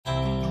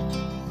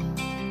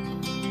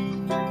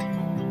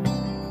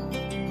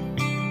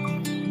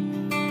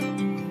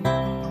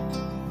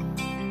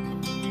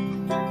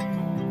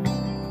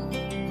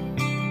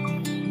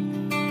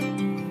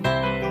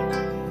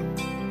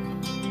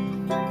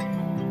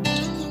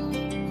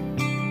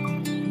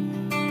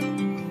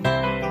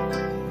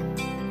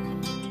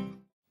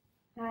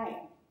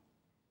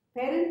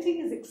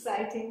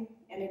exciting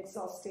and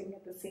exhausting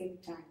at the same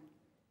time.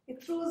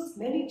 It throws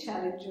many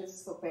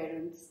challenges for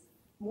parents,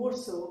 more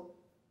so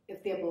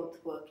if they're both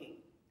working.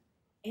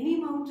 Any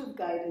amount of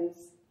guidance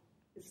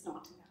is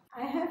not enough.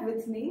 I have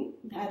with me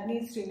Dharini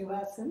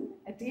Srinivasan,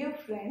 a dear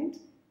friend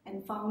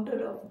and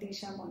founder of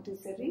Dishaa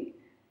Montessori.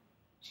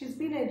 She's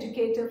been an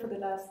educator for the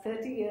last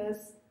 30 years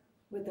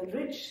with a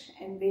rich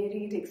and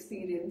varied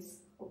experience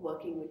of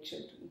working with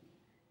children.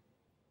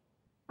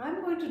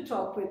 I'm going to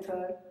talk with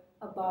her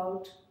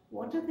about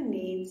what are the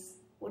needs,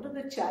 what are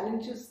the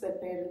challenges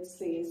that parents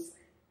face,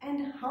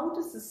 and how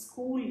does the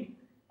school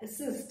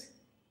assist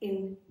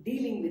in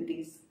dealing with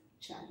these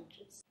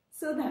challenges.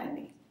 So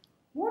Dharini,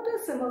 what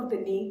are some of the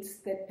needs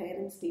that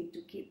parents need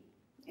to keep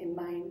in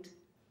mind,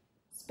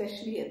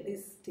 especially at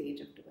this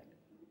stage of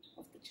development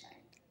of the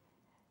child?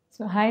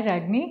 So hi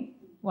Ragini,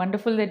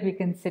 wonderful that we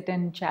can sit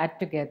and chat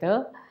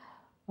together.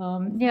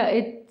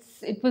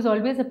 It was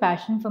always a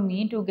passion for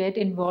me to get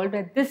involved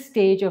at this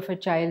stage of a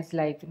child's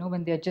life,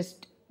 when they're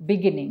just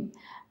beginning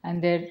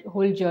and their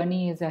whole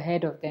journey is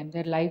ahead of them,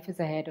 their life is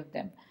ahead of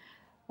them.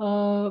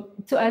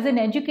 So as an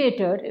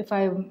educator, if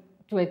I'm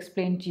to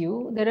explain to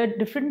you, there are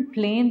different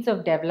planes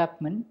of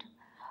development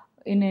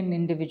in an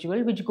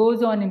individual, which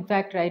goes on in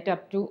fact right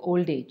up to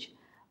old age.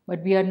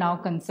 But we are now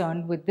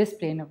concerned with this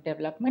plane of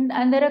development,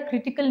 and there are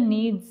critical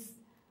needs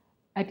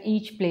at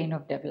each plane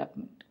of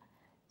development.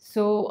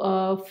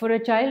 So for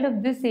a child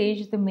of this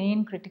age, the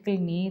main critical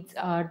needs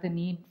are the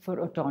need for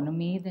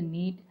autonomy, the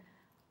need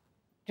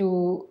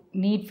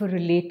for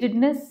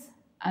relatedness,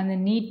 and the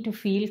need to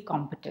feel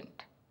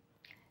competent.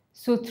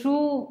 So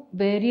through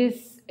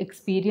various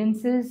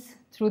experiences,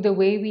 through the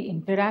way we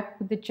interact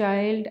with the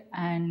child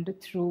and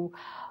through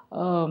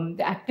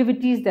the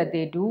activities that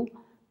they do,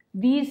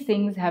 these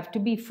things have to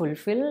be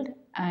fulfilled,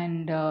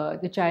 and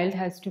the child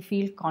has to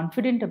feel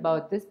confident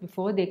about this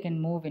before they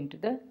can move into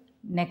the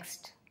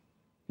next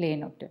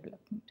plane of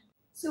development.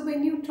 So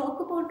when you talk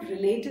about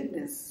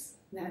relatedness,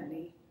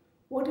 Dharini,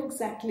 what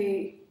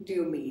exactly do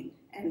you mean?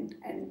 And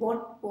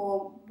what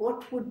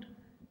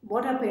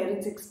are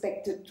parents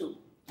expected to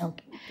do?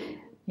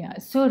 Yeah,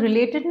 so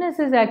relatedness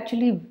is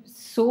actually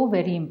so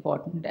very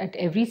important at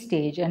every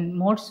stage, and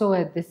more so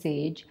at this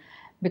age,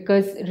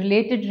 because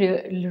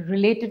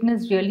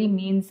relatedness really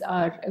means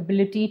our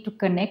ability to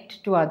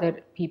connect to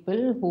other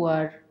people who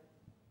are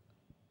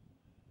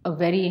a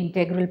very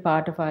integral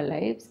part of our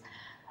lives,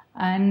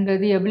 and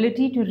the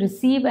ability to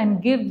receive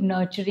and give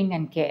nurturing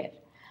and care.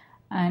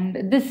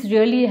 And this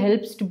really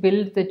helps to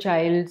build the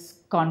child's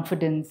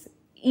confidence.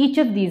 Each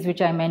of these,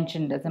 which I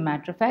mentioned as a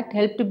matter of fact,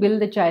 help to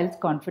build the child's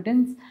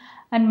confidence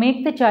and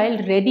make the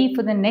child ready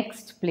for the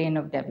next plane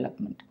of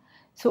development.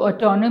 So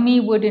autonomy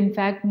would in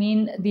fact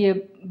mean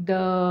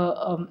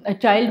a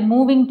child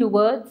moving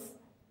towards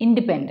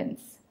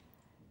independence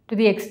to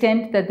the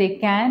extent that they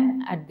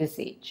can at this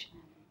age.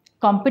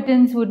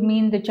 Competence would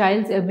mean the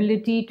child's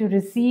ability to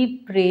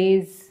receive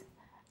praise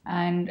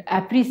and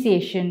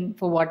appreciation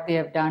for what they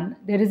have done.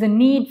 There is a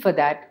need for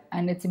that,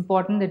 and it's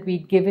important that we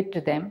give it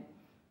to them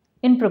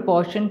in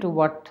proportion to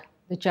what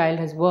the child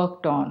has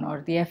worked on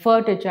or the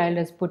effort a child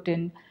has put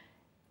in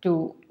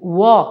to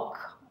walk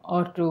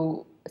or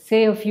to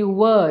say a few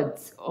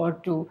words or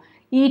to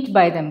eat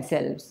by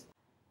themselves.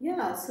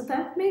 Yeah, so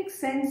that makes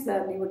sense,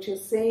 Dharini, what you're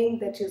saying,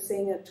 that you're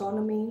saying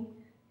autonomy,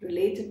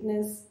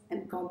 relatedness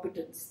and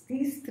competence.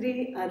 These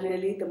three are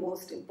really the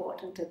most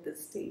important at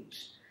this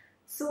stage.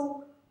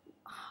 So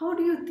how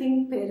do you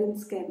think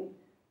parents can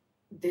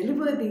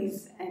deliver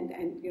these and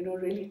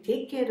really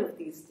take care of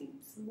these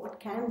needs? What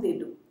can they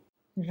do?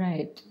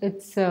 Right.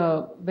 It's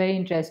very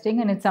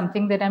interesting, and it's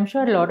something that I'm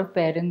sure a lot of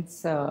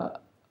parents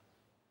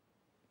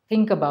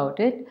think about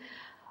it.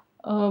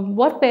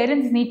 What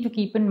parents need to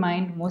keep in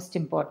mind most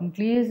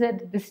importantly is that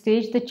at this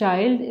stage the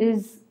child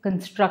is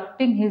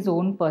constructing his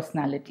own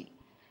personality.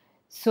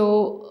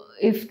 So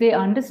if they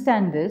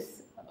understand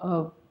this,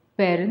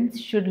 parents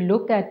should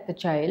look at the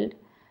child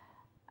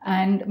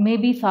and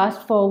maybe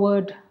fast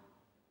forward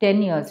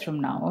 10 years from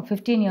now or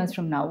 15 years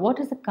from now, what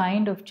is the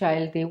kind of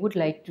child they would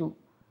like to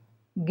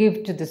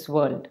give to this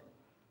world?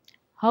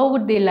 How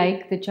would they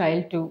like the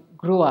child to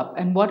grow up,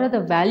 and what are the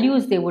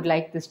values they would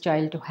like this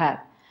child to have?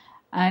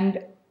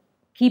 And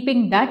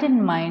keeping that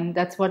in mind,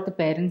 that's what the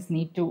parents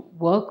need to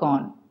work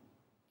on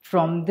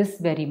from this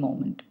very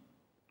moment.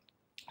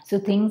 So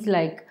things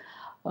like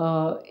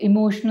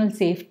emotional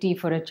safety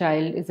for a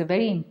child is a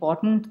very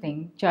important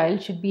thing.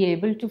 Child should be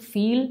able to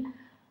feel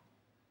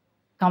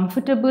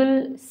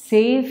comfortable,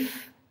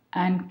 safe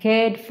and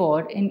cared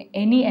for in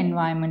any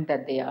environment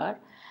that they are,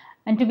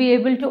 and to be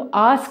able to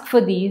ask for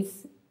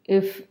these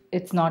if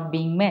it's not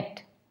being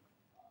met.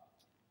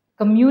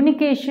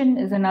 Communication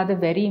is another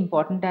very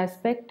important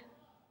aspect.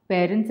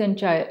 Parents and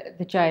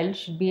the child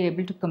should be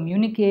able to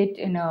communicate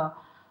in a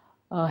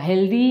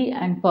healthy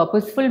and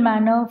purposeful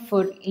manner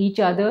for each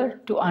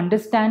other, to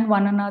understand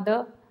one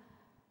another.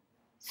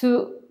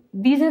 So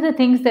these are the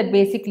things that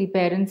basically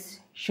parents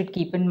should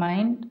keep in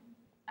mind,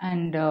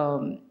 and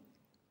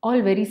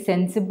all very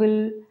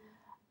sensible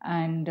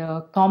and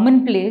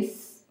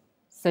commonplace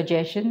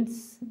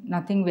suggestions,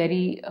 nothing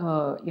very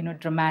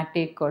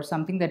dramatic or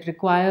something that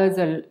requires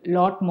a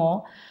lot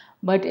more,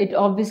 but it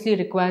obviously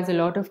requires a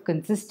lot of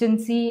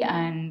consistency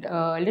and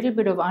a little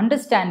bit of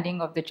understanding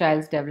of the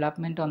child's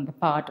development on the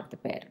part of the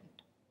parent.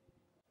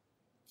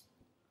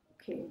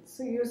 Okay,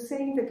 so you're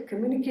saying that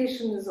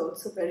communication is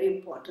also very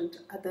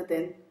important, other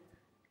than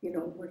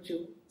what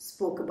you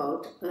spoke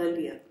about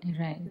earlier.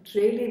 Right. But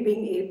really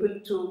being able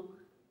to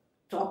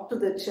talk to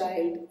the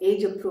child,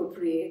 age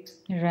appropriate.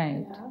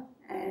 Right. Yeah,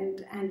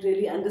 and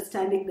really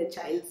understanding the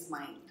child's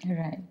mind.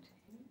 Right.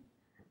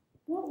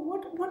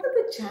 What are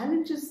the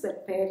challenges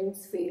that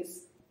parents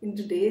face in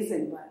today's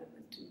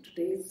environment, in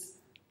today's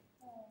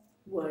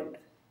world?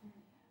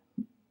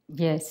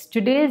 Yes,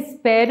 today's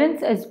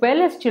parents as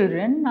well as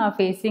children are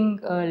facing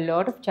a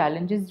lot of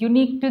challenges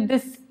unique to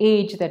this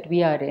age that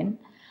we are in.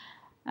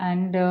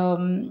 And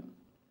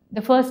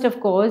the first, of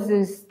course,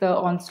 is the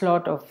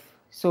onslaught of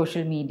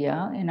social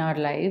media in our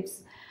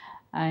lives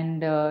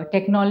and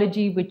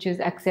technology, which is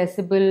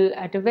accessible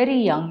at a very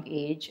young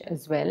age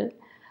as well.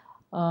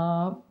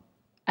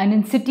 And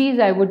in cities,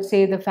 I would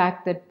say the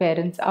fact that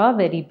parents are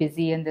very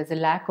busy and there's a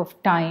lack of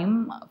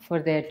time for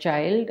their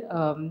child,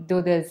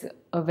 though there's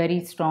a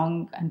very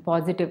strong and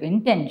positive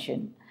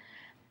intention.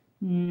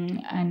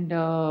 And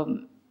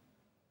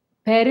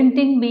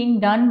parenting being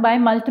done by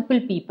multiple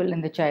people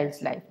in the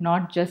child's life,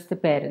 not just the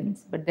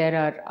parents, but there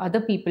are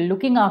other people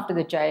looking after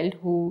the child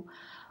who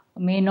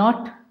may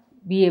not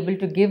be able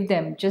to give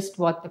them just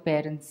what the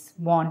parents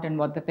want and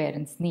what the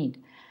parents need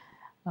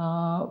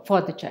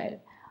for the child.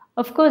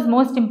 Of course,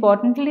 most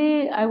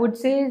importantly, I would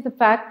say is the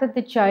fact that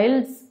the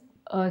child's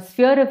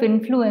sphere of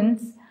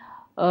influence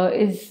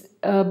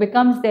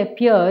becomes their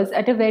peers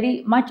at a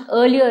very much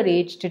earlier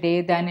age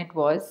today than it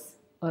was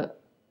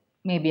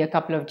maybe a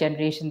couple of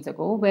generations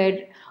ago,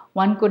 where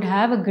one could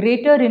have a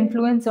greater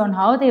influence on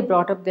how they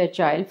brought up their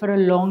child for a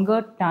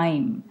longer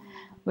time.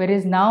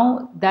 Whereas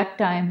now that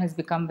time has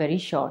become very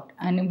short,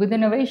 and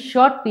within a very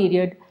short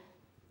period,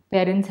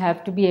 parents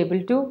have to be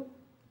able to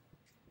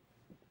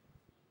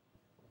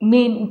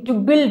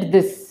build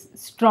this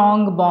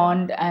strong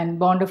bond and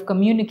bond of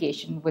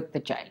communication with the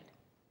child,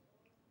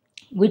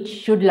 which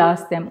should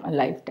last them a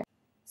lifetime.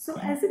 So,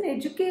 as an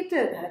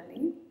educator,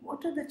 Dharini,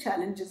 what are the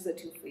challenges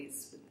that you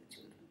face with the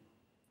children?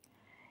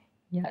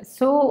 Yeah,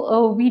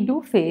 so we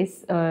do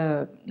face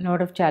a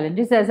lot of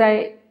challenges, as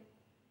I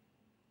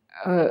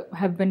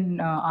have been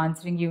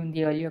answering you in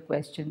the earlier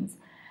questions.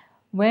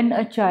 When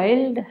a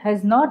child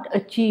has not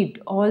achieved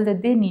all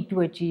that they need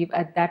to achieve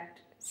at that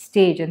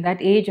stage and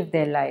that age of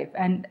their life,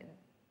 and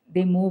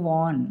they move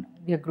on,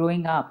 they're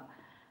growing up,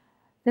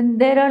 then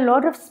there are a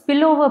lot of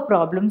spillover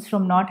problems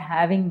from not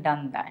having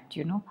done that,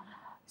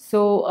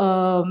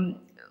 So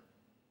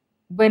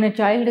when a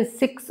child is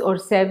 6 or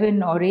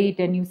 7 or 8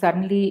 and you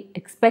suddenly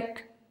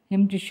expect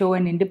him to show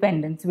an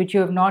independence which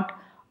you have not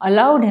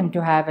allowed him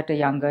to have at a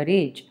younger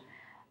age,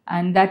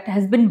 and that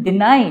has been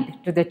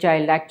denied to the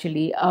child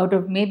actually out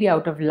of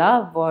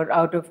love or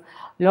out of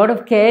a lot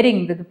of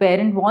caring, that the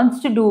parent wants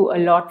to do a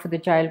lot for the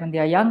child when they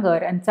are younger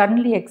and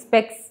suddenly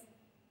expects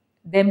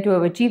them to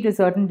have achieved a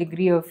certain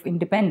degree of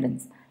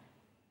independence.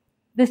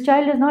 This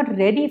child is not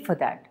ready for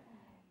that.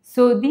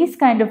 So these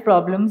kind of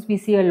problems we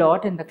see a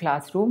lot in the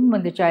classroom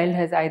when the child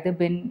has either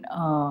been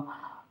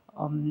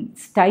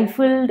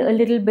stifled a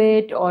little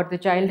bit, or the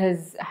child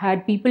has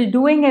had people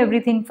doing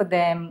everything for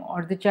them,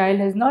 or the child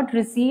has not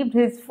received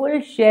his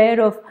full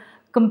share of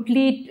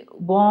complete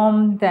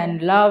warmth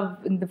and love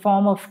in the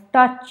form of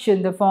touch,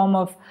 in the form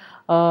of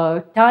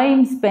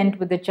time spent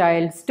with the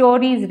child,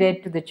 stories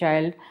read to the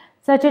child.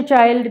 Such a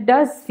child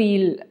does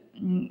feel,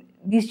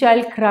 these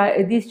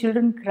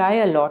children cry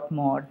a lot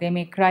more. They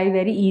may cry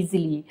very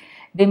easily.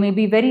 They may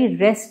be very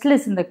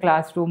restless in the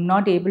classroom,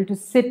 not able to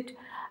sit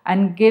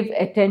and give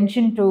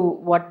attention to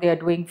what they are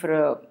doing for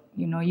a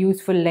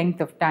useful length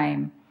of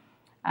time.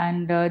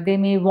 And they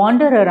may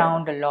wander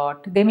around a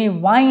lot. They may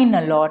whine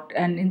a lot,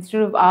 and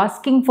instead of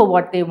asking for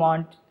what they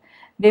want,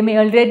 they may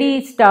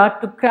already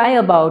start to cry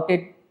about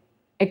it,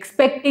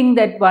 expecting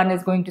that one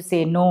is going to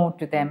say no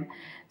to them.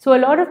 So a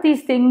lot of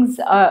these things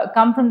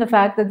come from the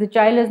fact that the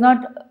child has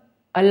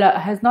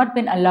not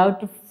been allowed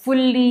to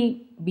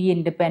fully be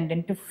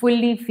independent, to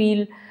fully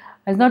feel,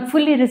 has not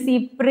fully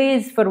received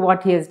praise for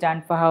what he has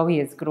done, for how he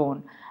has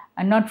grown,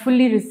 and not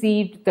fully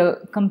received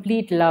the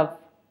complete love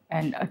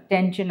and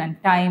attention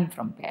and time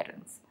from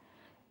parents.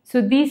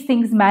 So these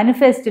things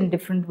manifest in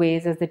different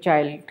ways as the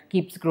child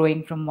keeps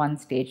growing from one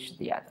stage to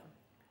the other.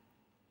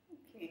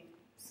 Okay,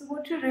 so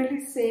what you're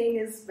really saying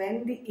is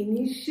when the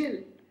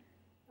initial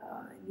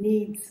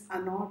needs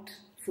are not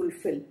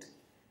fulfilled,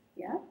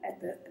 yeah,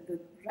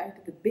 right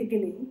at the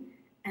beginning,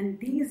 and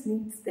these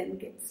needs then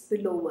get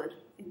spill over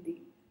in the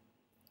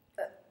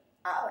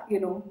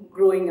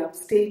growing up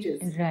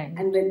stages, right.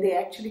 And when they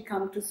actually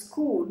come to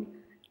school,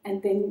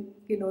 and then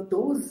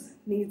those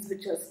needs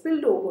which are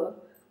spilled over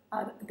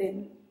are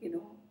then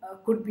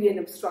could be an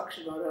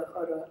obstruction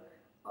or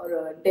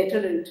a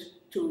deterrent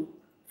to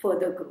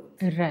further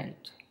growth.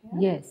 Right.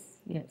 Yeah?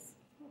 Yes.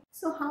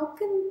 So how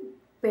can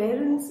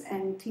parents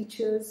and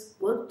teachers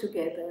work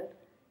together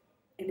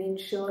in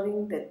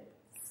ensuring that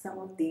some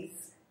of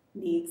these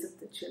needs of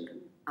the children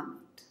are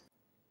met?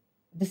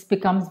 This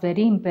becomes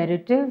very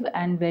imperative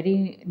and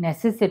very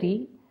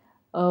necessary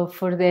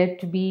for there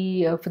to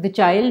be for the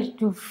child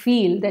to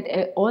feel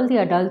that all the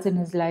adults in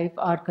his life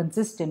are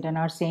consistent and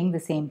are saying the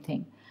same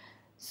thing.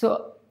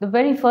 So the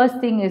very first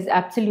thing is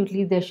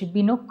absolutely there should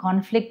be no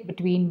conflict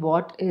between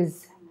what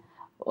is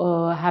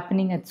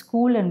happening at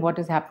school and what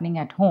is happening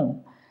at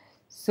home.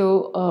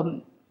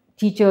 So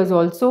teachers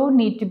also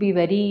need to be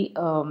very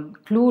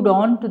clued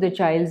on to the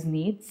child's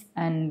needs.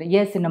 And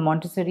yes, in a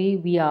Montessori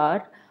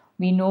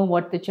we know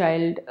what the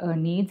child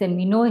needs, and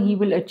we know he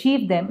will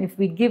achieve them if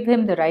we give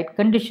him the right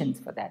conditions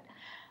for that.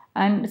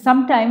 And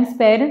sometimes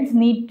parents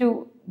need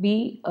to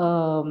be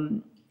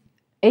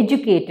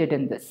educated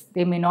in this.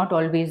 They may not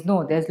always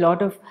know. There's a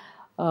lot of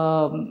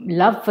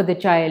love for the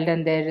child,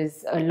 and there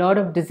is a lot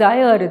of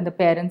desire in the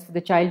parents for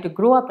the child to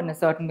grow up in a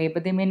certain way,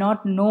 but they may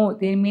not know,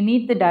 they may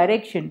need the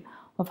direction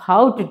of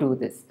how to do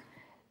this.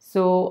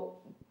 So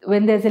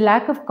when there's a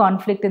lack of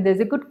conflict and there's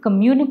a good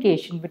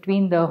communication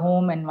between the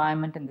home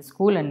environment and the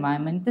school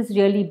environment, this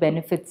really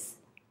benefits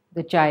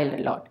the child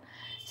a lot.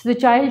 So the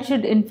child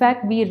should in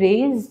fact be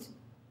raised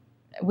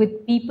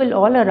with people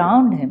all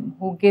around him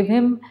who give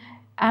him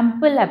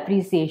ample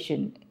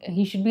appreciation.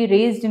 He should be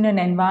raised in an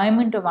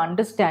environment of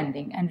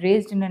understanding and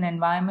raised in an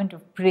environment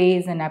of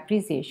praise and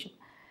appreciation.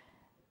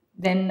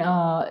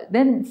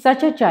 Then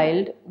such a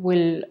child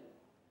will,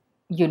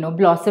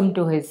 blossom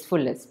to his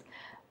fullest.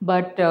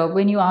 But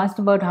when you asked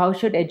about how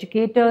should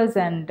educators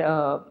and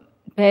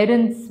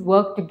parents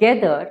work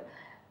together,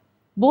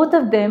 both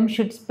of them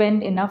should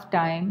spend enough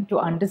time to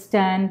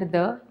understand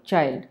the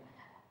child.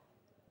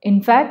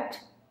 In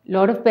fact, a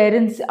lot of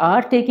parents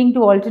are taking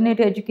to alternate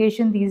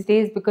education these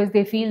days because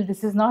they feel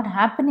this is not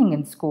happening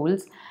in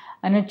schools.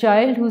 And a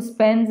child who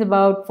spends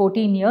about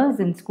 14 years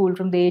in school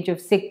from the age of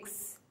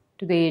 6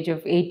 to the age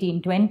of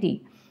 18,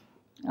 20,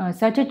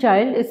 such a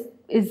child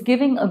is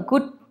giving a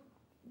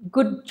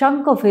good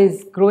chunk of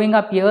his growing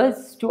up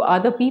years to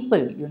other people,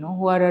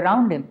 who are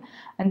around him.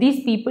 And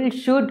these people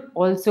should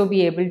also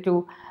be able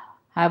to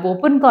have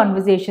open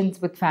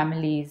conversations with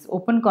families,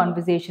 open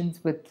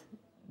conversations with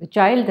the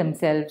child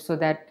themselves, so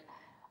that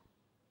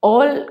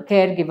all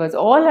caregivers,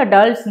 all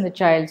adults in the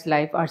child's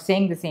life are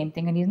saying the same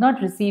thing and he's not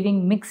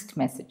receiving mixed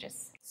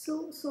messages.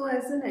 So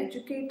as an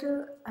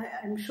educator,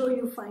 I'm sure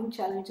you find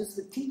challenges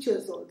with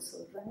teachers also,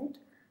 right?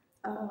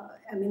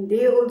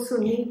 They also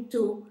need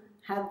to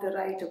have the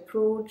right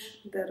approach,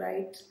 the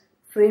right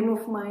frame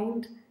of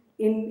mind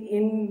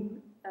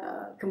in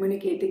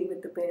communicating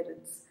with the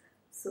parents.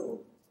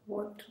 So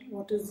what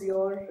is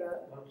your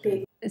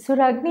take? So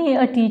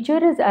Ragini, a teacher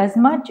is as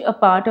much a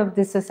part of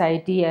this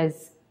society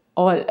as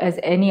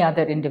any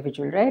other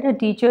individual, right? A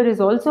teacher is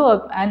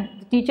also, and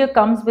the teacher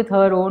comes with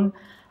her own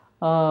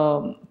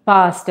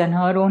past and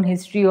her own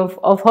history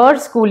of her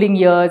schooling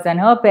years and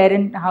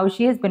how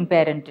she has been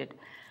parented.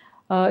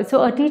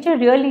 So a teacher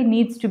really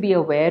needs to be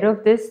aware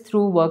of this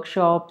through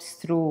workshops,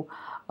 through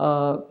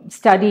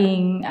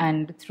studying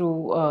and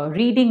through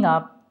reading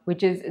up,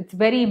 it's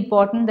very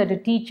important that a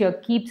teacher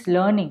keeps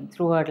learning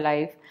through her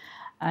life.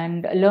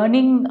 And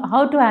learning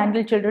how to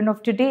handle children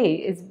of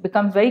today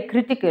becomes very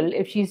critical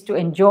if she's to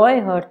enjoy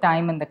her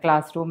time in the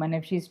classroom and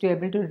if she's to be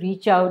able to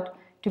reach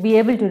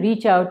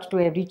out to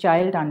every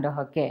child under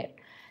her care.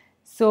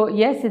 So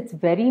yes, it's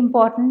very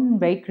important,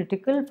 very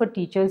critical for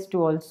teachers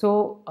to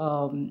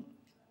also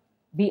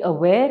be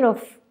aware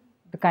of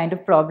the kind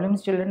of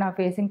problems children are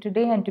facing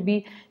today and to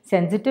be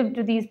sensitive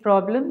to these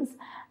problems,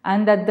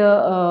 and that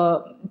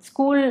the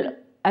school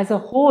as a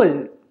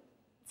whole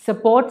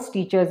supports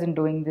teachers in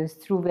doing this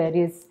through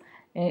various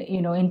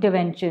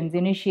interventions,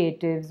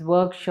 initiatives,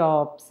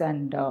 workshops,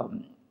 and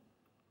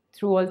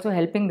through also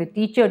helping the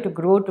teacher to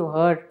grow to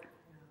her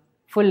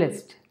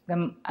fullest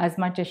as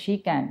much as she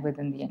can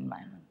within the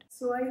environment.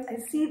 So I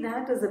see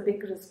that as a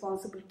big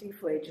responsibility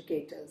for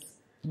educators.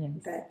 Yes.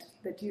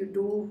 That you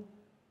do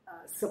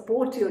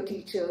support your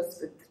teachers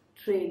with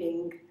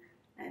training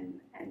and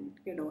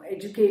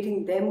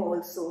educating them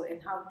also in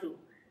how to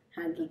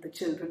handle the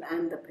children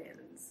and the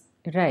parents.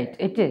 Right,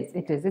 it is.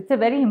 It's a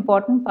very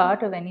important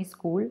part of any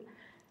school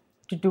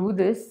to do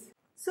this.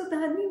 So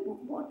Dharini,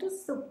 what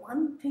is the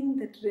one thing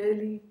that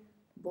really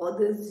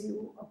bothers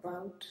you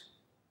about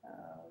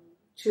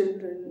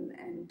children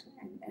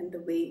and the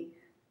way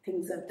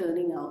things are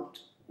turning out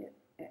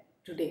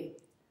today?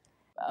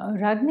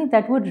 Ragini,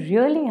 that would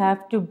really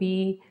have to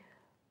be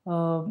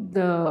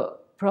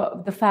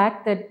the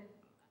fact that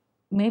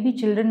maybe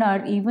children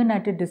are even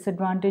at a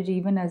disadvantage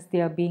even as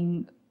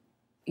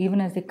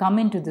they come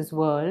into this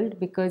world,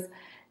 because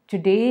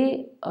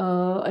today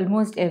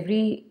almost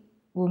every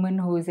woman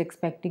who is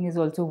expecting is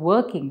also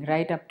working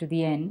right up to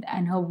the end,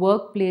 and her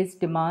workplace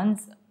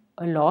demands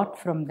a lot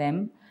from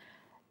them.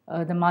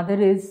 The mother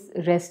is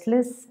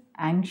restless,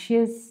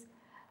 anxious,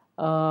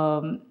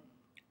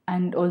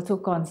 and also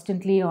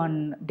constantly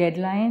on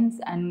deadlines,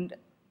 and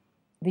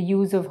the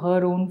use of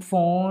her own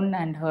phone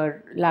and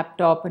her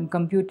laptop and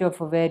computer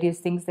for various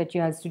things that she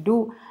has to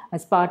do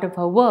as part of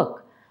her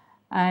work.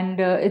 And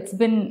it's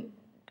been,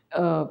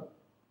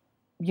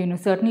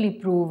 certainly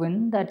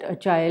proven that a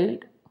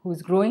child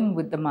who's growing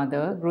with the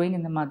mother, growing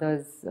in the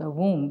mother's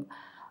womb,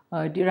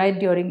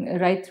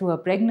 right through her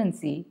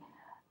pregnancy,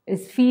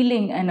 is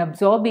feeling and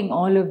absorbing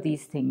all of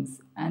these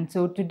things. And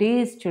so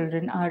today's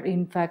children are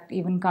in fact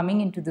even coming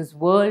into this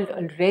world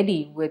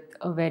already with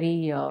a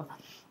very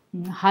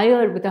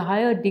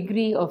higher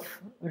degree of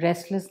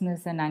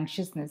restlessness and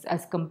anxiousness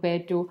as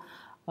compared to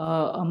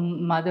a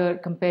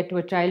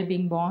child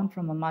being born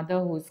from a mother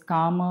who's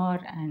calmer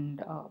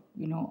and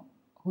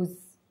whose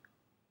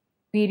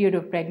period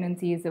of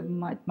pregnancy is a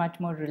much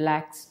more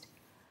relaxed.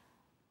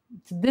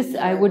 So this,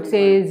 I would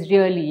say, is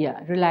really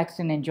relaxed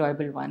and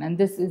enjoyable one, and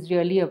this is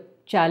really a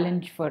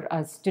challenge for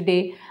us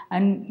today,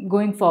 and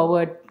going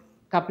forward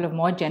couple of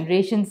more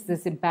generations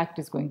this impact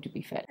is going to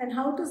be felt. And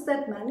how does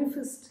that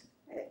manifest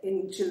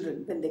in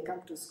children when they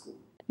come to school?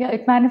 Yeah,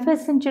 it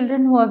manifests in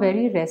children who are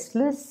very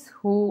restless,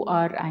 who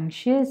are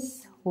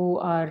anxious, who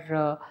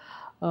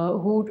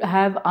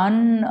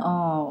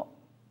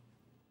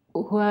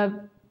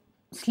have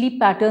sleep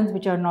patterns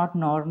which are not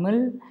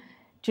normal,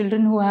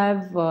 children who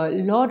have a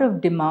lot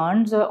of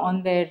demands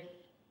on their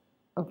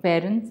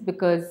parents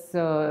because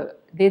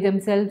they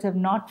themselves have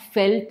not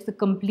felt the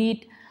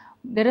complete.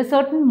 There are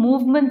certain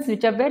movements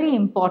which are very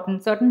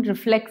important, certain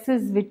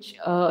reflexes which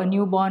a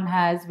newborn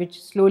has,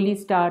 which slowly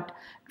start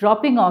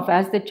dropping off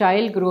as the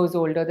child grows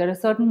older. There are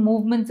certain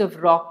movements of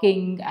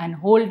rocking and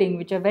holding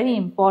which are very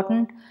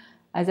important,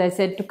 as I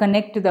said, to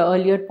connect to the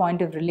earlier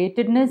point of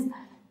relatedness,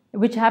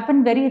 which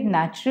happen very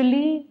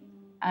naturally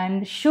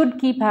and should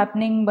keep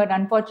happening, but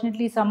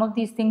unfortunately some of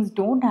these things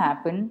don't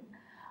happen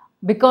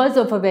because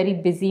of a very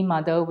busy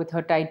mother with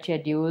her tight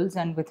schedules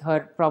and with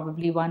her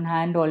probably one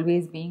hand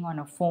always being on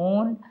a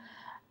phone.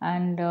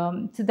 And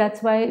so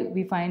that's why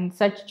we find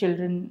such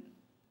children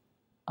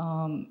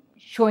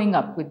showing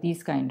up with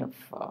these kind of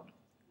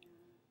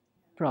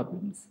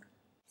problems.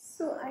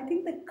 So I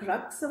think the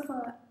crux of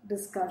our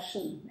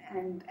discussion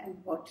and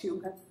what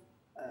you have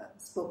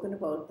spoken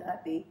about,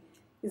 Dharini,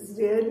 is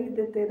really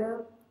that there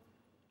are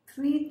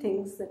three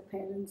things that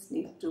parents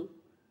need to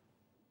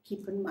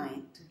keep in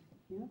mind.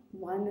 Yeah?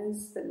 One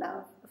is the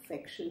love,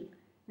 affection,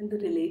 and the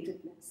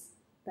relatedness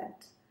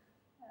that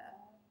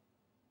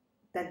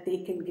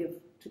they can give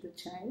to the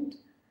child.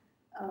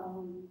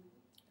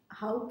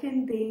 How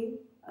can they,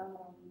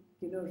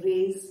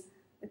 raise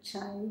a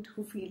child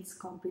who feels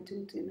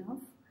competent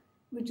enough,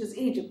 which is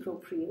age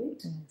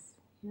appropriate? Yes.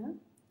 Yeah,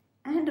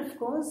 and of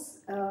course,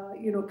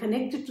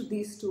 connected to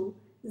these two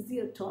is the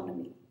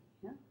autonomy.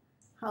 Yeah,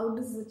 how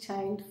does the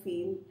child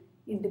feel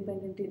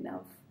independent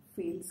enough,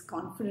 feels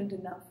confident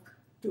enough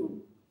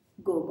to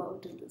go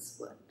about in this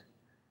world?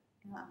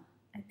 Yeah,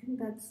 I think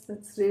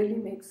that's really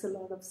makes a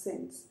lot of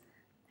sense.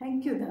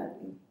 Thank you,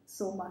 Dharini,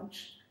 so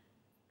much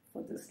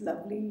for this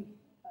lovely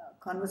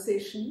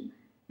conversation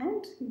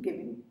and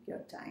giving your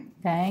time.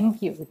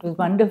 Thank you. It was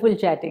wonderful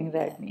chatting,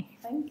 Ragini.